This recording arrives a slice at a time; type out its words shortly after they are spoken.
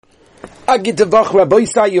Agitavach Rabbi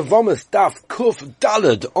Say Yevomis Daf Kuf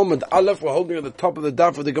Dalad Omid Aleph. We're holding at the top of the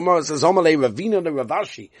Daf of the Gemara. It says Omalei Ravina the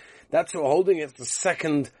Ravashi. That's what we're holding. It's the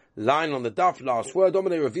second line on the Daf. Last word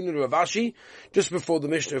Omalei Ravina the Ravashi. Just before the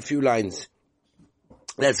Mishnah, a few lines.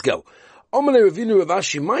 Let's go. Omalei Ravina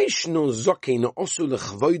Ravashi. Ma'ishno Zokein Osu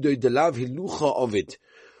Lechvoidoi Delav Hilucha Ovid.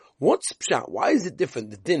 What's pshat? Why is it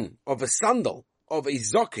different? The din of a sandal of a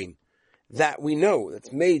zokin that we know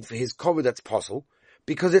that's made for his cover that's possible.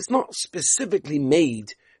 Because it's not specifically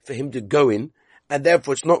made for him to go in, and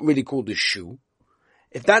therefore it's not really called a shoe.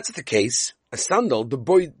 If that's the case, a sandal, the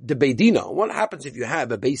beidina, what happens if you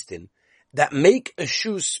have a beis din that make a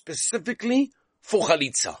shoe specifically for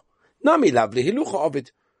chalitza? Nami lavli hilucha of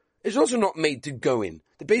it. It's also not made to go in.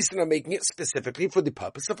 The beis din are making it specifically for the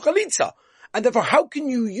purpose of chalitza. And therefore, how can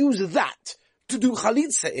you use that to do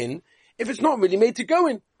chalitza in if it's not really made to go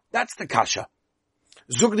in? That's the kasha.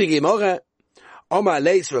 Zugdi Gemara. Omar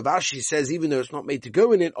Leis Ravashi says, even though it's not made to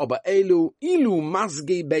go in it, Oba Elu, Ilu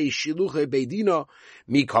Mazge Bei Shiluche Beidina,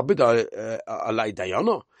 Mi Kabida Alai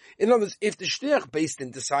Dayana. In other words, if the Shliach beis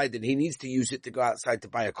din decided he needs to use it to go outside to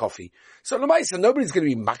buy a coffee, so Lamaisa, nobody's going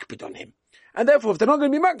to be makbid on him. And therefore, if they're not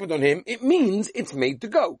going to be makbid on him, it means it's made to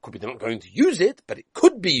go. Could be they're not going to use it, but it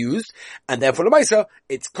could be used, and therefore Lamaisa,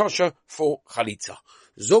 it's kosher for chalitza.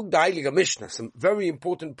 Zog the Heilige Mishnah, some very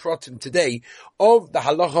important protim today of the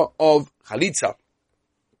halacha of chalitza.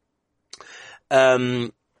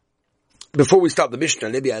 Before we start the Mishnah,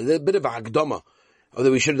 maybe a little bit of a Hagdama,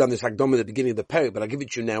 although we should have done this Hagdama at the beginning of the parak, but I'll give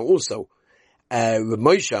it to you now also. Reb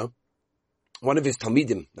Moshe, one of his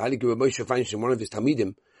Talmidim, Reb Moshe Feinstein, one of his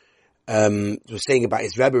Talmidim, was saying about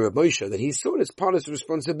his Rebbe Reb Moshe, that he saw it as part of his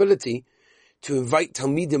responsibility to invite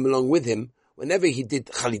Talmidim along with him whenever he did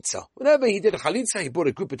chalitza. Whenever he did chalitza, he brought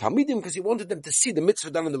a group of Talmidim because he wanted them to see the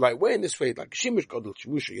mitzvah done in the right way. In this way, like Shimush, Godel,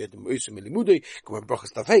 Shimusha, Yedim, Oisum, Elimudei, Gomer,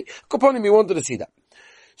 Brachas, Tafei, Koponim, he wanted to see that.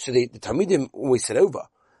 So the Talmidim always said over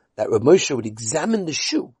that Reb Moshe would examine the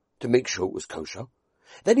shoe to make sure it was kosher.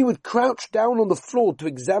 Then he would crouch down on the floor to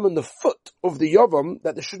examine the foot of the Yavam,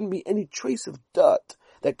 that there shouldn't be any trace of dirt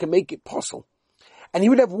that can make it possible. And he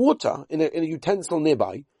would have water in a utensil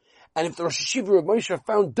nearby. And if the Rosh Hashiva of Moshe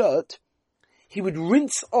found dirt, he would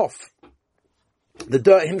rinse off the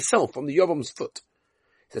dirt himself from the Yavam's foot.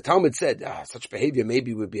 The Talmud said, such behavior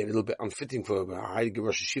maybe would be a little bit unfitting for a Heilige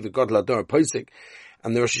Rosh Hashiva, God Lador Posik.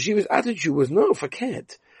 And the Rosh Hashiva's attitude was, no,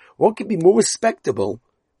 forget. What could be more respectable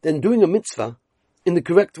than doing a mitzvah in the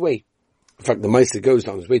correct way? In fact, the Meister goes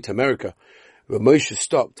on his way to America, where Moshe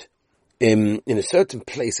stopped in a certain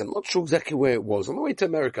place. I'm not sure exactly where it was. On the way to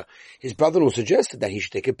America, his brother-in-law suggested that he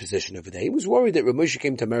should take a position over there. He was worried that when Moshe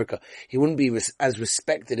came to America, he wouldn't be as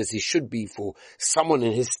respected as he should be for someone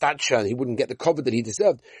in his stature, and he wouldn't get the cover that he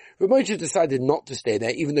deserved. Moshe decided not to stay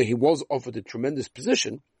there, even though he was offered a tremendous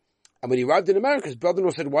position. And when he arrived in America, his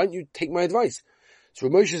brother-in-law said, why don't you take my advice? So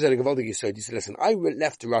Moshe said, he said, listen, I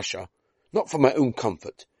left Russia, not for my own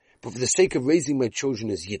comfort, but for the sake of raising my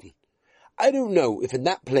children as Yidden. I don't know if in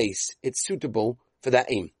that place it's suitable for that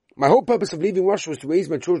aim. My whole purpose of leaving Russia was to raise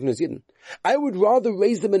my children as Yidden. I would rather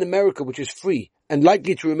raise them in America, which is free and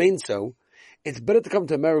likely to remain so. It's better to come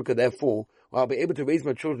to America, therefore, where I'll be able to raise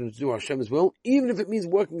my children to do Hashem's will, even if it means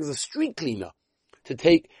working as a street cleaner,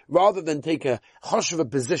 rather than take a choshev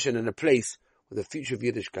position in a place where the future of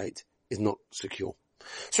Yiddishkeit is not secure.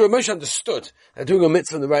 So Moshe understood that doing a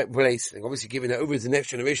mitzvah in the right place, and obviously giving that over to the next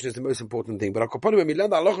generation is the most important thing. But when we learn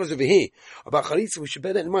the halachas over here about chalitza, we should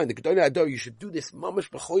bear that in mind. The Gedolei Ador, you should do this mamash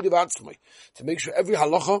b'chodev atzmai to make sure every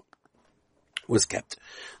halacha was kept.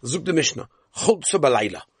 Zuk the Mishnah, choltza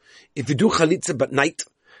b'layla. If you do chalitza but night,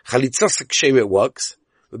 chalitza sekshev it works.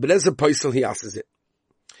 But Belezer Poisel, he asks it.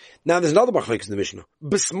 Now there's another machlokes in the Mishnah.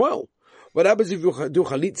 B'smoil. What happens if you do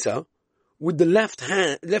chalitza with the left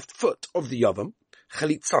foot of the yavam?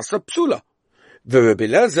 Chalitza psula. V'Rebbe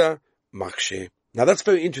Lezer makshe. Now that's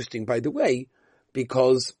very interesting, by the way,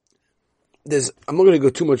 because I'm not going to go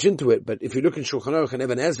too much into it, but if you look in Shulchan Aruch and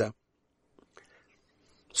Even Ezer,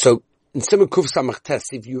 so in Siman Kuf Samach Tes,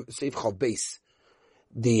 if Chav Beis,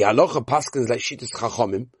 the halacha paskins like Shittas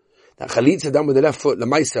Chachamim, that chalitza done with the left foot,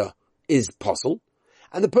 Lamaisa, is possible.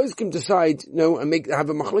 And the poskim decide, and have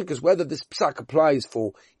a machlikas whether this psak applies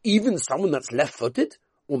for even someone that's left-footed,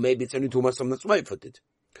 or maybe it's only talking about someone that's right-footed.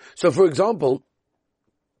 So, for example,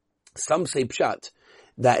 some say pshat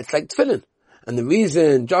that it's like tefillin, and the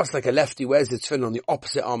reason, just like a lefty wears his tefillin on the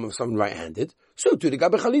opposite arm of someone right-handed, so too the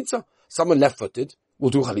gabe chalitza. Someone left-footed will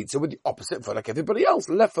do chalitza with the opposite foot, like everybody else,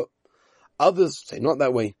 left foot. Others say not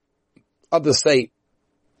that way. Others say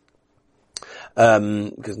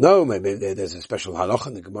Because no, maybe there's a special halacha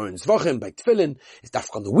in the Gemara in Zvachim, by Tefillin, it's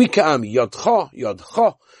dafka on the weaker arm, Yod Cha,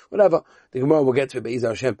 whatever. The Gemara will get to it, Be'ez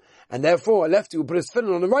Hashem. And therefore, a lefty will put his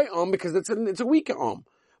tefillin on the right arm because it's a weaker arm.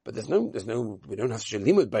 But we don't have such a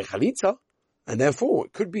limit by Chalitza. And therefore,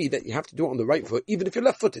 it could be that you have to do it on the right foot, even if you're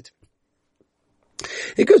left-footed.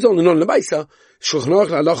 It goes on and on. L'maisa, Shulchan Aruch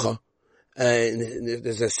halacha,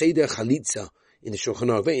 there's a Seder Chalitza in the Shulchan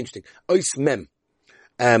Aruch, very interesting. Ois Mem.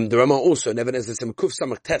 The Rama also, never there's a Kuf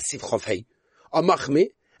Samach Ter Sif Chof Hei,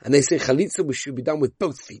 Amachmi, and they say Chalitza which should be done with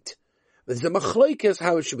both feet. But there's a Machlokes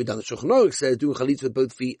how it should be done. The Shulchan Aruch says do Chalitza with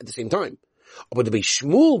both feet at the same time. But the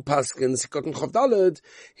Shmuel Paskins, Kotten Chof Daled,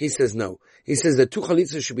 he says no. He says that two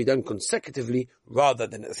Chalitzas should be done consecutively rather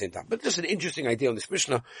than at the same time. But just an interesting idea on this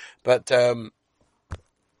Mishnah. But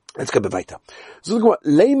let's go weiter. So look what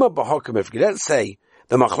Lema B'Hakem. Let's say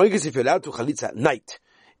the Machlokes, if you're allowed to Chalitza at night,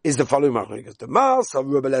 is the following Machlokes. The Mas of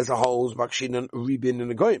Rebbe Lezer holds Makshin and Ribin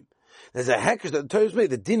and the Goyim. There's a hekesh that the Torah made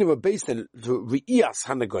the din were based on to Re'iyas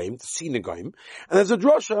HaNegoyim, to see Negoyim, and there's a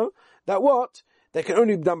drasha that what they can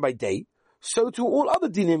only be done by day. So to all other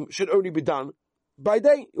dinim should only be done by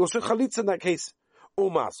day. Also Chalitza in that case. Or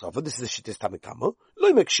Ma'asava, this is the Shittis Tamikama,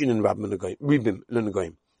 Lo Mekshin and Ribim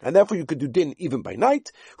L'Negoyim. And therefore you could do din even by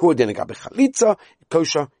night, who are din agabe Chalitza,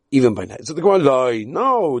 kosher, even by night. So they go lie.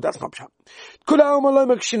 No, that's not pshat. Kula'alma Lo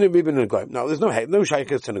Mekshin and Ribim L'Negoyim. Now there's no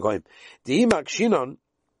shaykhs to Negoyim. The Imakshinon,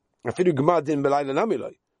 Afidu Gemar din Belayla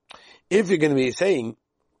Namiloi. If you're going to be saying,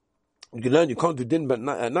 you learn you can't do din but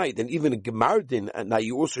at night, then even a gemar din at night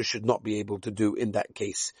you also should not be able to do in that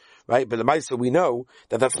case, right? But the Maisa we know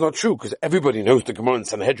that that's not true because everybody knows the Gemara in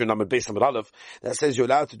Sanhedrin Amud Beis Amud Aleph that says you're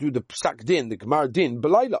allowed to do the psak din, the gemar din,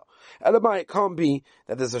 belayla. Elamai, it can't be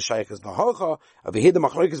that there's a shaykhs v'halcha over here the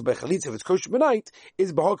machlokes by chalitza if it's kosher b'night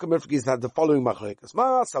is b'halcha mefkis that the following machlokes.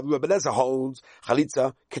 Mas Rebbe Lezer holds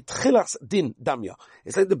chalitza ketchilas din damya.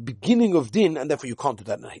 It's like the beginning of din and therefore you can't do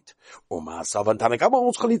that at night. Or mas Avan Tanakama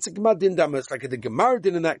holds chalitza gemar din damya. It's like the gemar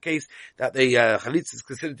din in that case that the chalitza is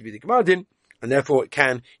considered to be the gemar din and therefore it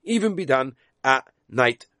can even be done at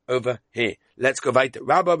night over here. Let's go weiter.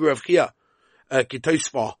 Rabbi Rav Chia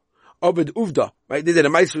Kitoispa Obed Uvda, right? They did a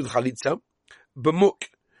ma'aseh with chalitza, b'muk,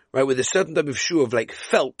 right, with a certain type of shoe of like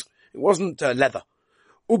felt. It wasn't leather.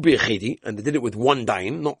 Ubi'echidi, and they did it with one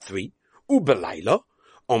dayan, not three. Ubelayla,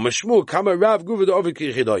 on Mashmul Kama Rav Guvad Ovid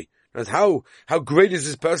Kichidoi. That's how great is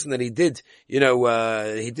this person that he did, he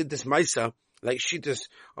did this ma'aseh like shitas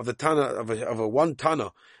of the tana of a one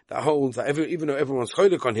tana that holds that even though everyone's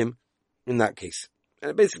cholik on him in that case.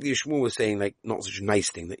 And basically, Shmuel was saying, like, not such a nice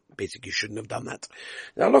thing, that basically you shouldn't have done that.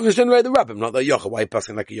 Now, Allah is generally the rabbim, not the yochid. Why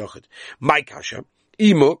passing like a yochid? My kasha,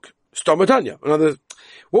 imuk, stomatanya.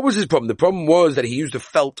 What was his problem? The problem was that he used a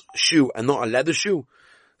felt shoe and not a leather shoe.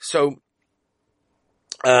 So,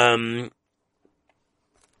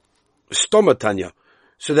 stomatanya.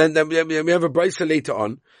 So then we have a brisa later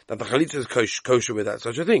on that the chalitza is kosher with that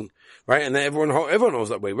such a thing, right? And then everyone knows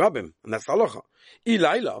that way, rabbim, and that's the halacha.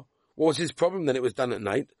 Ilaila. What was his problem? Then it was done at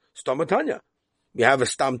night. Stomatanya. We have a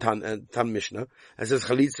stam tan mishnah that says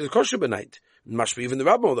chalitza is kosher by night. Must be even the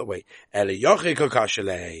rabbin all that way.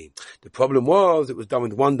 The problem was it was done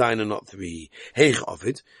with one dayan and not three. Heich of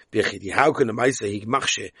it. How can a ma'aseh he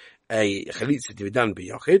machshe a chalitza to be done by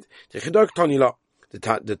yochid? The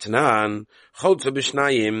Tanan cholza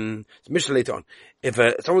b'shnayim. It's Mishnah later on. If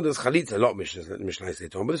someone does chalitza, a lot of Mishnahs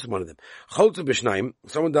later on, but this is one of them. Cholza b'shnayim.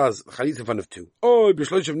 Someone does chalitza in front of two. Oh,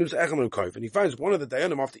 b'shloishav nus echem and korv, and he finds one of the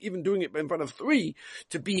dayanim after even doing it in front of three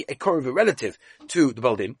to be a korv, a relative to the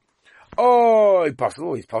baldin. Oh, he's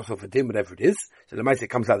possible for din, whatever it is. So the ma'aseh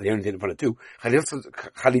comes out that the only thing in front of two.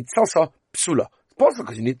 Chalitzasa psula. It's possible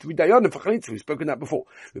because you need three dayanim for chalitza. We've spoken that before.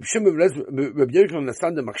 Reb Shimon, Reb Yochanan, and the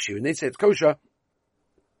Sanda Machshir, and they say it's kosher.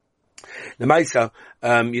 The Maisa,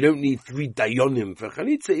 you don't need three dayanim for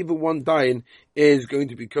chalitza. Even one dayan is going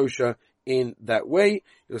to be kosher in that way.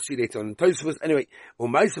 You'll see later on in Tosfos. Anyway,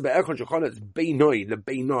 Maisa be'echon shulchan it's beinoi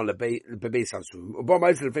lebeina lebebeisasum.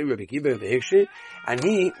 Maisa lefei Rabbi Akiva v'hikshi, and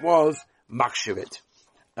he was machshavit,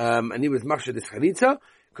 and he was machshav this chalitza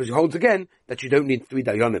because he holds again that you don't need three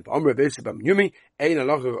dayanim. Amr Rabbi Yosef ben Yumi ein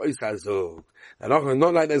halacha oisa zog. The halacha is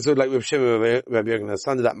not like that zog like Rabbi Shimon Rabbi Yochanan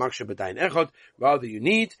standard that machshav b'dayan echad. Rather, you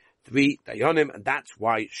need three dayanim, and that's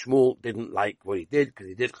why Shmuel didn't like what he did, because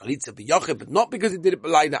he did chalitza b'yochid, but not because he did it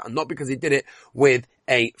b'layda, and not because he did it with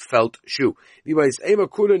a felt shoe. All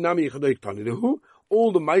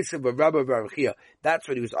the ma'aseh of Rabbi Baruchia, that's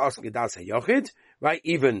what he was asking Adas HaYochid, right?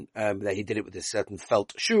 Even that he did it with a certain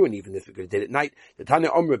felt shoe, and even if he could have did it at night. The Tanya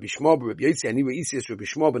Omer Bishmo Rabbi Yossi and Iba Isias Rabbi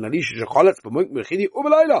Shmo ben Alisha Shecholetz b'Moink Mechini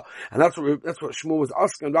Ubelayla, and that's what Shmuel was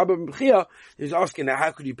asking. Rabbi Mechia is asking that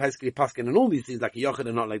how could you basically paskin and all these things like a yochid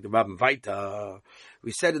and not like the Rabbi Vaita?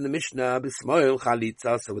 We said in the Mishnah B'Smoil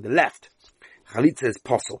Chalitza, so with the left Chalitza is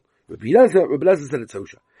posel. Rabbi Lezer said it's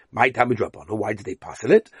kosher. My time drop on. Why did they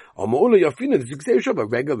passel it?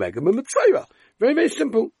 Very, very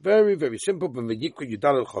simple. Very, very simple. It means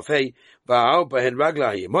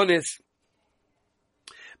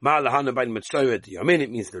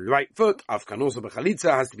the right foot. Afkan also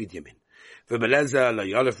b'chalitza has to be the yamin.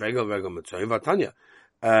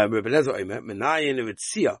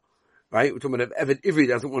 Right? We're talking about if Eved Ivri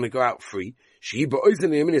doesn't want to go out free. She ba'oizen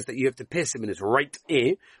the yamin is that you have to piss him in his right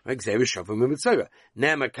ear. Right? Gzeir shavim mitzvah.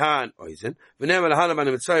 Nema kan oizen. V'nema lahana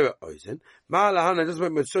man mitzvah oizen. Ma lahana doesn't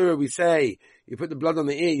make mitzvah. We say you put the blood on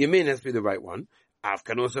the ear. Yamin has to be the right one.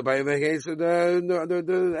 Afkan also by the case of the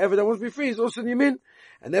Eved that wants to be free is also the yamin.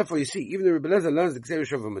 And therefore you see, even the Rebbe Lezer learns the gzeir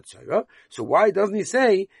shavim mitzvah. So why doesn't he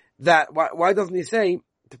say that? Why doesn't he say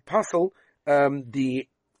to passel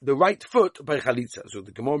the right foot by chalitza? So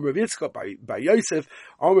the Gemara Rav Yitzchak by Yosef,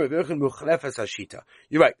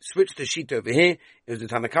 you're right. Switch the shita over here. It was the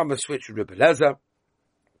Tanakama switch with Rebbe Lezer.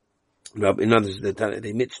 In others, they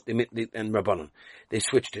and Rabbanon, they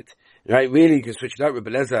switched it. Right? Really, you can switch it out. Rebbe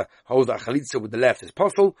Lezer holds that chalitza with the left is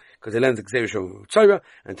possible because he learns the Gzeir Shavim Tzora,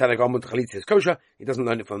 and Tanakama with the chalitza is kosher. He doesn't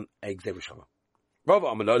learn it from a Gzeir Shavim.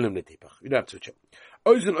 You don't have to switch it.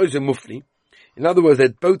 Ozen mufli. In other words, they're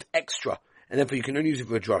both extra, and therefore you can only use it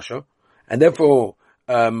for a drasha, and therefore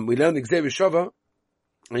we learn the Gzeir Shava,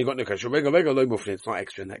 and you got no kasha. Rega low mufli. It's not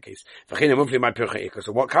extra in that case. V'china mufli my pircha ikka.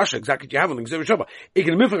 So what kasha exactly do you have on the Gzeir Shava?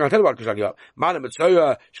 Ikin mufli. I'll tell you about kasha you have. Malam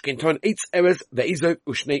etzoya shkinton eitz eres ve'izok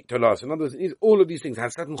ushnei tolas. In other words, all of these things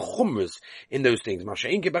have certain chumras in those things. Masha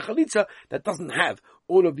inke b'chalitza that doesn't have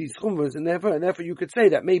all of these chumras, and therefore you could say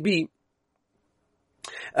that maybe.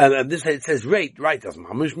 This it says right doesn't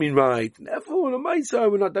mamish mean right. Therefore, we're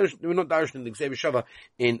not darshing the Gzeir Shava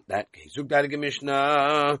in that case. Zug the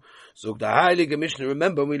Heilige Mishnah.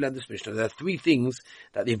 Remember, we learned this Mishnah. There are three things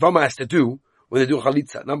that the Yavama has to do when they do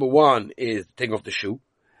chalitza. Number one is take off the shoe.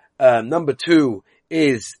 Number two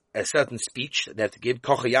is a certain speech that they have to give.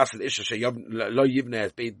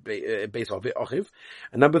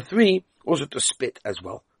 And number three, also to spit as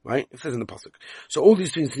well. Right? It says in the pasuk. So all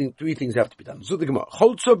these things, three things have to be done. So the Gemara,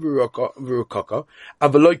 Cholza v'rukaka,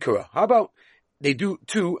 avaloikara. How about they do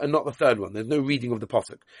two and not the third one? There's no reading of the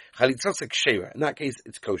pasuk. Chalitzasek sheira. In that case,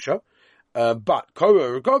 it's kosher. But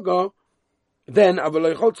kora rukaka, then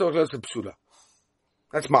avaloy cholza v'cholza psula.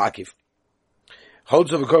 That's ma'akiv.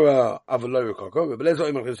 Cholza v'kora avaloy rukaka. Rebeleza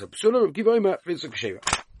oimer cholza psula. Rebkiva oimer chalitzasek sheira.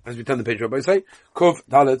 As we turn the page, Rabbi say, Kuf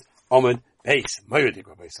Dalet Omen Beis Mayudik.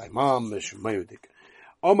 Rabbi say, Mamish Mayudik.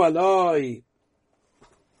 Omalei,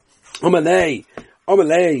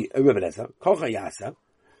 Rebbe Lezer, Kocha Yasa,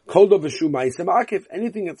 Koldo v'shu ma'aseh ma'akiv.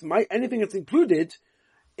 Anything that's included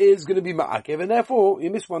is going to be ma'akiv, and therefore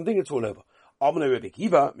you miss one thing, it's all over. Omalei Rebbe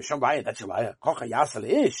Kiva, Misham Raya, that's a Raya. Kocha Yasa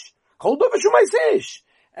leish, Koldo v'shu ma'aseh ish.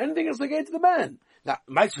 Anything that's negated to the man. Now,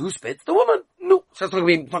 ma'aseh who spits? The woman. No, so it's not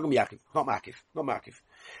going to be ma'akiv, not ma'akiv.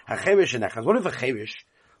 Hachevish and Echaz. What if a chevish?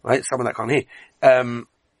 Right, someone that can't hear.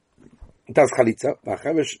 Does chalitza,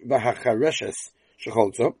 v'hachareshes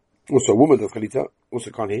shecholza, also a woman does chalitza,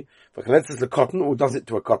 also can't hear. V'chalitza is the cotton, or does it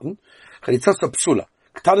to a cotton. Chalitza is a psula.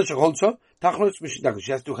 K'tada shecholza, tachlos mishidagus.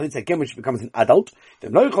 She has to do chalitza again when she becomes an adult. If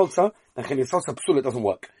no cholza, then chalitza is a psula, it doesn't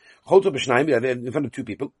work. Cholza b'shnayim, in front of two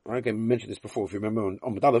people. I mentioned this before, if you remember,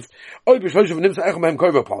 on Medalef. Oy b'shlosh v'nimsa echem hem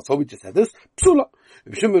koiva parts. So we just said this. Psula.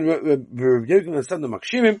 B'shim v'yogin and send the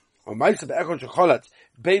makshimim. Or Ma'aser be'echon shecholatz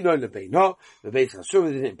beino lebeino, the base of Hashem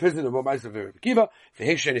is in prison, or Ma'aser ve'Rebbe Kiva. For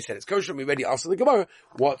Hishon, he said it's kosher. We already asked the Gemara,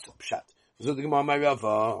 what's pshat? So the Gemara, my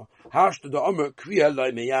Rava, hash to the Omer kriya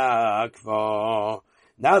loy meyakva.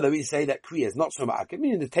 Now that we say that kriya is not so ma'akiv,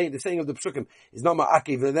 meaning the saying of the psukim is not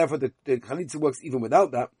ma'akiv, and therefore the chalitza works even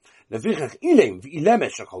without that. Levichach ilem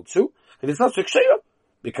v'ilemesh shecholtzu, and it's not shekshayah,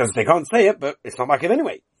 because they can't say it, but it's not ma'akiv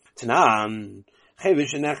anyway. Tanan.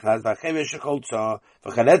 Chevish nechlas v'chevish shecholza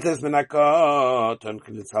v'chaletzes menakot on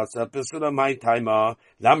chilitzasa pesula my timer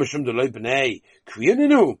lamashum deloi b'nei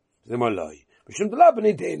kriyaninu zemoloi mashum deloi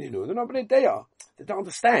b'nei deininu they're not b'nei deya. They don't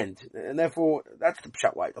understand, and therefore that's the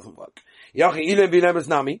pshat why it doesn't work. Yachi ilim v'lemes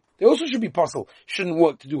nami, they also should be possible, shouldn't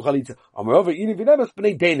work to do chalitza. Amarova ilim v'lemes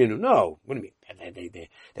b'nei deininu. No, what do you mean?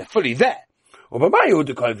 They're fully there. Or b'mayu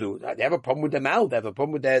they have a problem with their mouth, they have a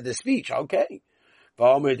problem with their speech. Okay.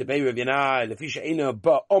 So you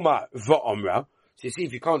see,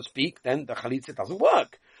 if you can't speak, then the chalitza doesn't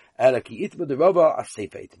work. Elaki itma the Rava a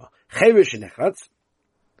Seifa itma. Cheresh shenechatz.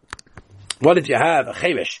 What if you have a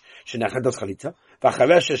cheresh shenechatz does chalitza?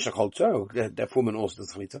 V'charesh shecholza, the woman also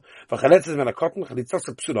does chalitza. V'chaletz is menakotten chalitza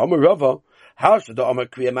sepsula. Omer Rava, how should the Omer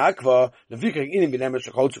kriya makva levikach inim binemer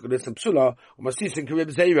shecholza chalitza sepsula umasisin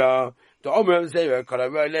kriyab zeira. The Omer zeira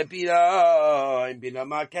kolaroy lebila in bila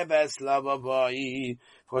makeves lavavai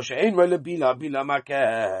for she'ein roy lebila bila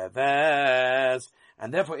makeves.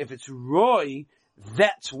 And therefore, if it's roy,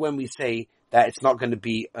 that's when we say that it's not going to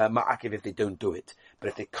be ma'akev if they don't do it. But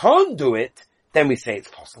if they can't do it, then we say it's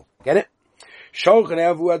possible. Get it? If a woman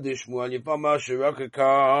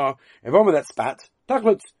that spat,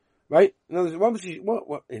 tachlutz, right?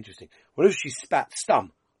 What interesting. What if she spat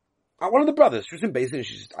stum? One of the brothers, she was in Beis Din,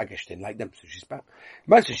 she just, I guess she didn't like them, so she spat.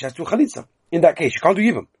 So she has to do chalitza. In that case, she can't do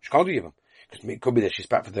yibam. Because it could be that she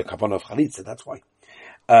spat for the kavanah of chalitza, that's why.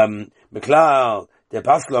 Meklal, the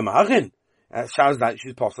pasla ma'achin. Sounds like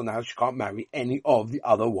she's possible now, she can't marry any of the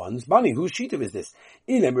other ones. Money, whose shita is this?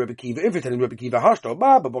 If you're telling Rebbe Kiva, hashto,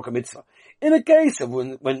 ba mitzvah. In a case of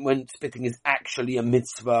when spitting is actually a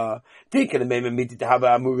mitzvah, taking a meme to have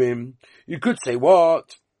amurim, you could say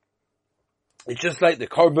what? It's just like the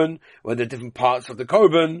korban, where there are different parts of the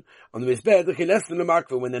korban. On the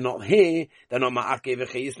mizbeh, when they're not here, they're not ma'akev.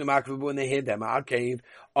 But when they're here, they're ma'akev.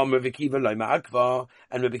 Rebbe Kiva loy ma'akva,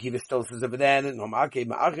 and Rebbe Kiva still says over there, they're not ma'akev,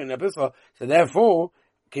 ma'akev. So therefore,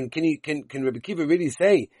 can Rebbe Kiva really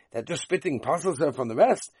say that just spitting puzzles her from the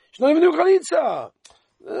rest? She's not even doing chalitza.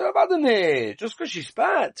 Just because she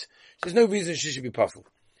spat, there's no reason she should be puzzled.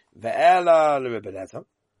 Ve'ela l'Rebbe Lezer.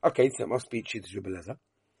 Okay, so it must be Shittas Rebbe Lezer.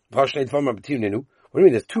 What do you mean?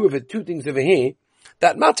 There's two things over here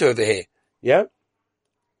that matter over here. Yeah?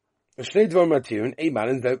 They can't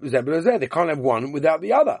have one without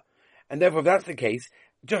the other. And therefore, if that's the case,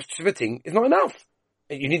 just spitting is not enough.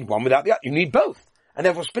 You need one without the other. You need both. And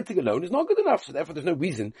therefore, spitting alone is not good enough. So therefore, there's no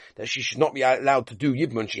reason that she should not be allowed to do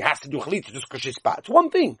yibum. She has to do chalitza just because she spat. It's one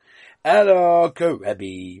thing.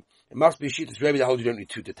 It must be Shittas Rebbe that holds you don't need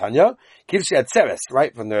two Tanya. Kivsi Atzeres,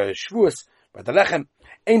 right, from the Shavuos, but the Lechem,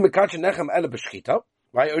 Ein Mekach Nechem Ele B'Shchita,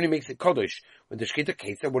 right, only makes it Kodesh. When the Shchita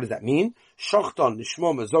Ketzer, what does that mean? Shochton,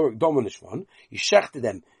 Nishma, Mazorek, Domo Nishman, you shechted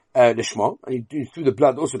them, Nishma, and you do through the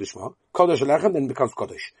blood also Nishma, Kodesh Alechem, then it becomes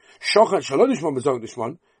Kodesh. Shochon, Shalom Nishma, Mazorek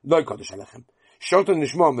Nishman, Loi Kodesh Alechem. Shochton,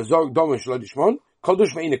 Nishma, Mazorek, Domo, Shalom Nishman,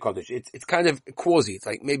 Kodesh Ve'ina Kodesh. It's kind of quasi, it's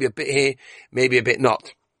like maybe a bit here, maybe a bit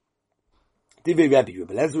not. Really,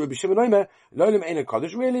 there's no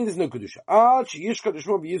kedusha.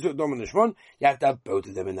 You have to have both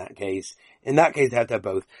of them in that case. In that case, they have to have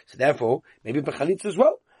both. So therefore, maybe b'chalitza as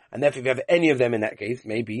well. And therefore, if you have any of them in that case,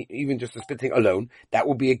 maybe even just the spitting alone, that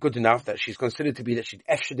will be good enough that she's considered to be that she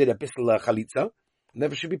did a bissel chalitza, and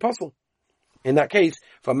therefore should be possible. In that case,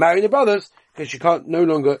 for marrying the brothers, because she can't no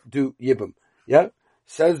longer do yibum. Yeah.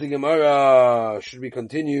 Says the Gemara, should we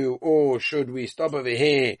continue or should we stop over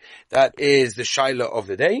here? That is the shaila of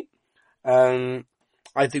the day. I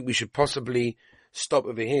think we should possibly stop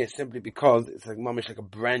over here simply because it's like mamish like a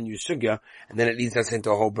brand new sugya, and then it leads us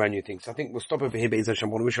into a whole brand new thing. So I think we'll stop over here. Be'ez Hashem,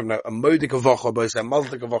 I want to wish them a modik avoch, a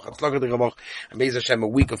mazik avoch, a tzlagat avoch, and Be'ez Hashem a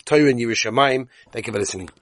week of Torah and Yerushalayim. Thank you for listening.